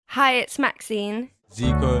Hi, it's Maxine.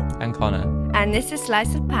 Zico and Connor. And this is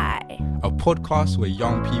Slice of Pie, a podcast where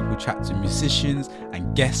young people chat to musicians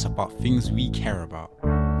and guests about things we care about.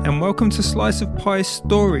 And welcome to Slice of Pie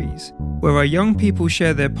Stories, where our young people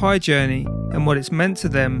share their pie journey and what it's meant to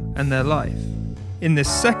them and their life. In this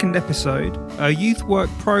second episode, our youth work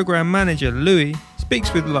program manager, Louis,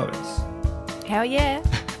 speaks with Lois. Hell yeah.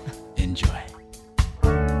 Enjoy.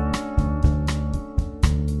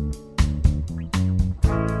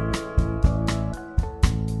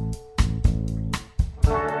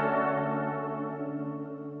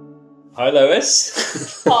 Hi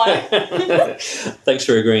Lois. Hi. Thanks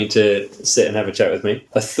for agreeing to sit and have a chat with me.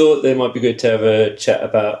 I thought it might be good to have a chat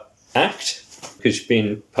about ACT, because you've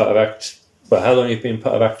been part of ACT. Well, how long have you been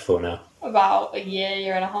part of ACT for now? About a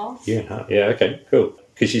year and a half. Year and a half. Yeah, okay, cool.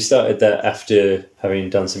 Because you started that after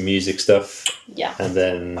having done some music stuff. Yeah. And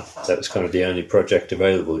then that was kind of the only project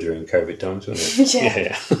available during COVID times, wasn't it?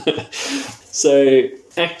 Yeah. So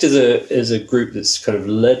ACT is a group that's kind of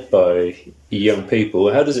led by young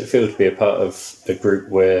people. How does it feel to be a part of a group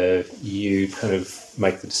where you kind of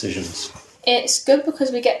make the decisions? It's good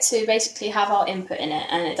because we get to basically have our input in it,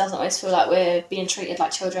 and it doesn't always feel like we're being treated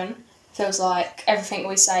like children. It feels like everything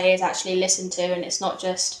we say is actually listened to, and it's not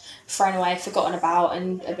just thrown away, forgotten about,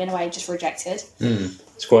 and in a way just rejected.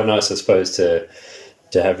 It's quite nice, I suppose, to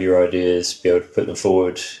have your ideas, be able to put them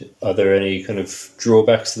forward. Are there any kind of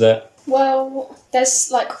drawbacks to that? Well, there's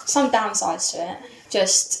like some downsides to it.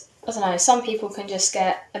 Just, I don't know, some people can just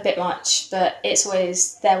get a bit much, but it's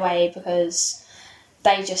always their way because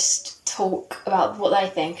they just talk about what they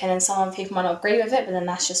think, and then some other people might not agree with it, but then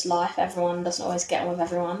that's just life. Everyone doesn't always get on with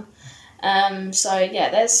everyone. So yeah,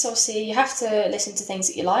 there's obviously, you have to listen to things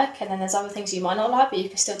that you like, and then there's other things you might not like, but you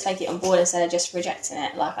can still take it on board instead of just rejecting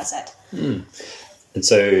it, like I said. And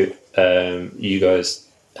so you guys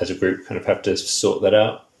as a group kind of have to sort that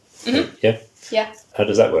out? Mm-hmm. Yeah? How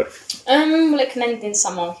does that work? Well, it can end in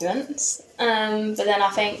some arguments, but then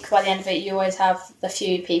I think by the end of it you always have the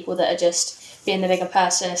few people that are just being the bigger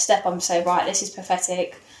person, step up and say, right, this is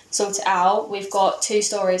pathetic, sort it out. We've got two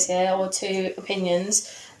stories here, or two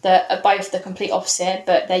opinions that are both the complete opposite,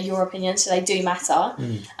 but they're your opinions, so they do matter,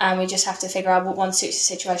 and we just have to figure out what one suits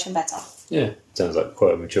the situation better. Yeah, sounds like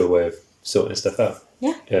quite a mature way of sorting stuff out.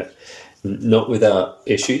 Yeah. Not without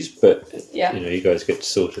issues, but yeah, you guys get to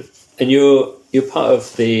sort it. And you're part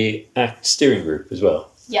of the ACT steering group as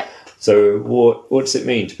well. Yep. So what does it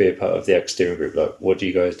mean to be a part of the ACT steering group? Like, what do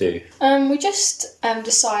you guys do? We just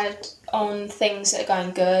decide on things that are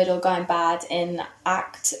going good or going bad in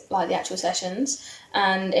ACT, like the actual sessions.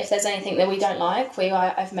 And if there's anything that we don't like,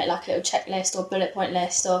 I've made like a little checklist or bullet point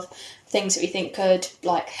list of things that we think could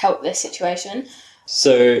like help this situation.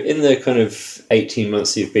 So in the kind of 18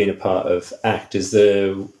 months you've been a part of ACT, is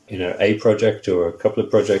there, a project or a couple of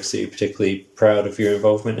projects that you're particularly proud of your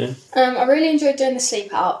involvement in? I really enjoyed doing the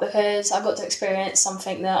sleep out because I got to experience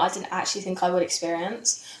something that I didn't actually think I would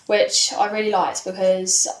experience, which I really liked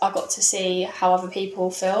because I got to see how other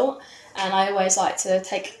people feel, and I always like to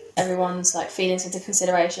take everyone's like feelings into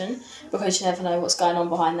consideration because you never know what's going on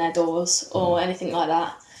behind their doors or anything like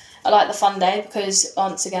that. I like the fun day because,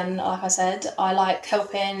 once again, like I said, I like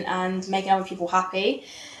helping and making other people happy,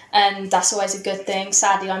 and that's always a good thing.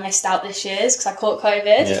 Sadly, I missed out this year's because I caught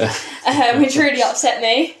COVID, which really upset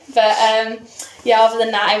me. But other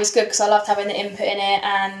than that, it was good because I loved having the input in it,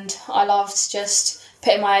 and I loved just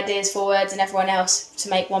putting my ideas forward and everyone else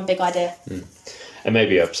to make one big idea. And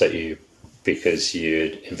maybe upset you because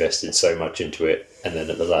you'd invested so much into it and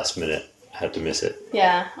then at the last minute had to miss it.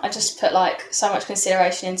 Yeah, I just put like so much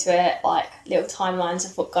consideration into it, like little timelines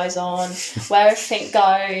of what goes on, where everything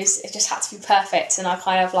goes. It just had to be perfect, and I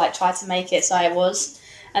kind of like tried to make it so it was.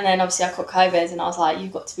 And then obviously I caught COVID, and I was like,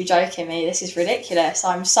 "You've got to be joking me! This is ridiculous!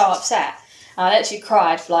 I'm so upset." And I literally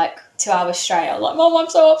cried for like 2 hours straight. I was like, "Mom, I'm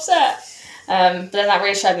so upset." But then that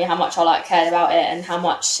really showed me how much I cared about it and how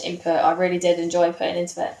much input I really did enjoy putting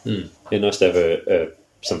into it. It's nice to have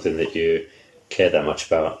something that you care that much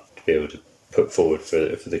about to be able to put forward for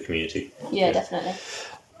the community. Yeah, definitely.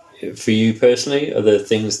 For you personally, are there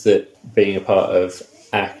things that being a part of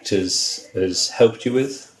ACT has helped you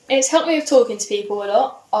with? It's helped me with talking to people a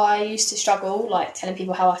lot. I used to struggle, like telling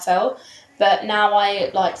people how I felt, but now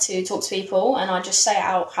I like to talk to people and I just say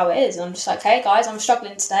out how it is. I'm just like, hey guys, I'm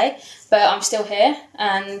struggling today, but I'm still here,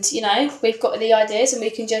 and we've got the ideas and we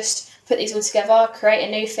can just put these all together, create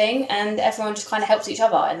a new thing, and everyone just kind of helps each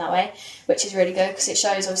other in that way, which is really good because it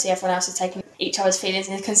shows obviously everyone else is taking each other's feelings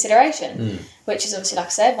into consideration, which is obviously, like I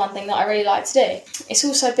said, one thing that I really like to do. It's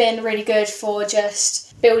also been really good for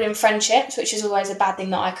just building friendships, which is always a bad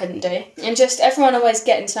thing that I couldn't do. And just everyone always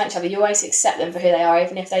getting to know each other, you always accept them for who they are,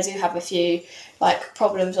 even if they do have a few like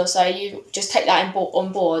problems or so, you just take that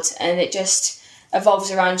on board and it just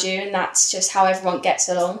evolves around you, and that's just how everyone gets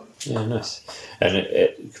along. Yeah, nice. And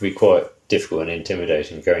it can be quite difficult and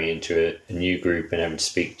intimidating going into a new group and having to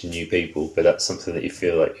speak to new people, but that's something that you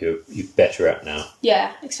feel like you're better at now.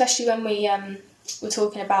 Yeah, especially when we were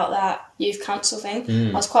talking about that youth council thing.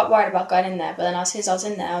 I was quite worried about going in there, but then as soon as I was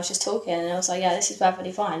in there I was just talking and I was like, yeah, this is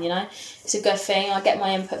perfectly fine, you know, it's a good thing, I get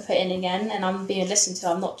my input put in again and I'm being listened to,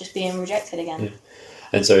 I'm not just being rejected again. Yeah.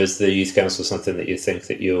 And so is the youth council something that you think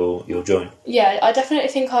that you'll join? Yeah, I definitely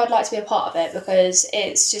think I'd like to be a part of it because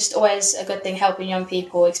it's just always a good thing helping young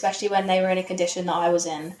people, especially when they were in a condition that I was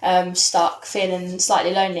in, stuck, feeling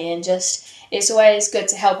slightly lonely, and just it's always good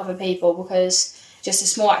to help other people because just a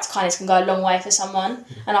small act of kindness can go a long way for someone.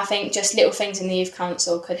 And I think just little things in the youth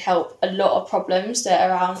council could help a lot of problems that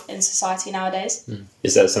are around in society nowadays.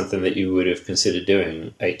 Is that something that you would have considered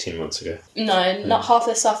doing 18 months ago? No, not half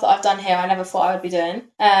the stuff that I've done here I never thought I would be doing.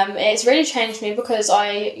 It's really changed me because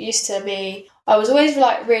I was always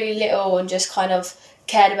like really little and just kind of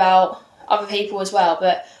cared about other people as well,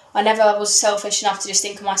 but I never was selfish enough to just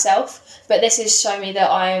think of myself. But this has shown me that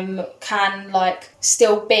I can like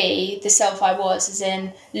still be the self I was, as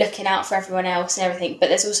in looking out for everyone else and everything. But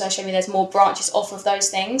there's also shown me there's more branches off of those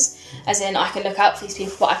things, as in I can look out for these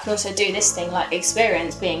people, but I can also do this thing, like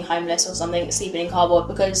experience being homeless or something, sleeping in cardboard,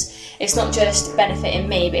 because it's not just benefiting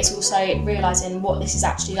me, but it's also realising what this is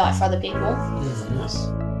actually like for other people. Nice.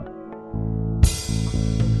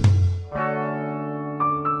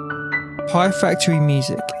 Pie Factory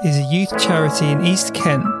Music is a youth charity in East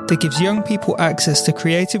Kent that gives young people access to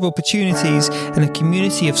creative opportunities and a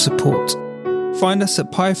community of support. Find us at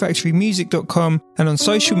piefactorymusic.com and on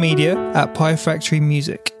social media at Pie Factory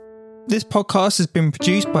Music. This podcast has been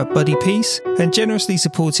produced by Buddy Peace and generously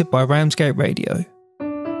supported by Ramsgate Radio.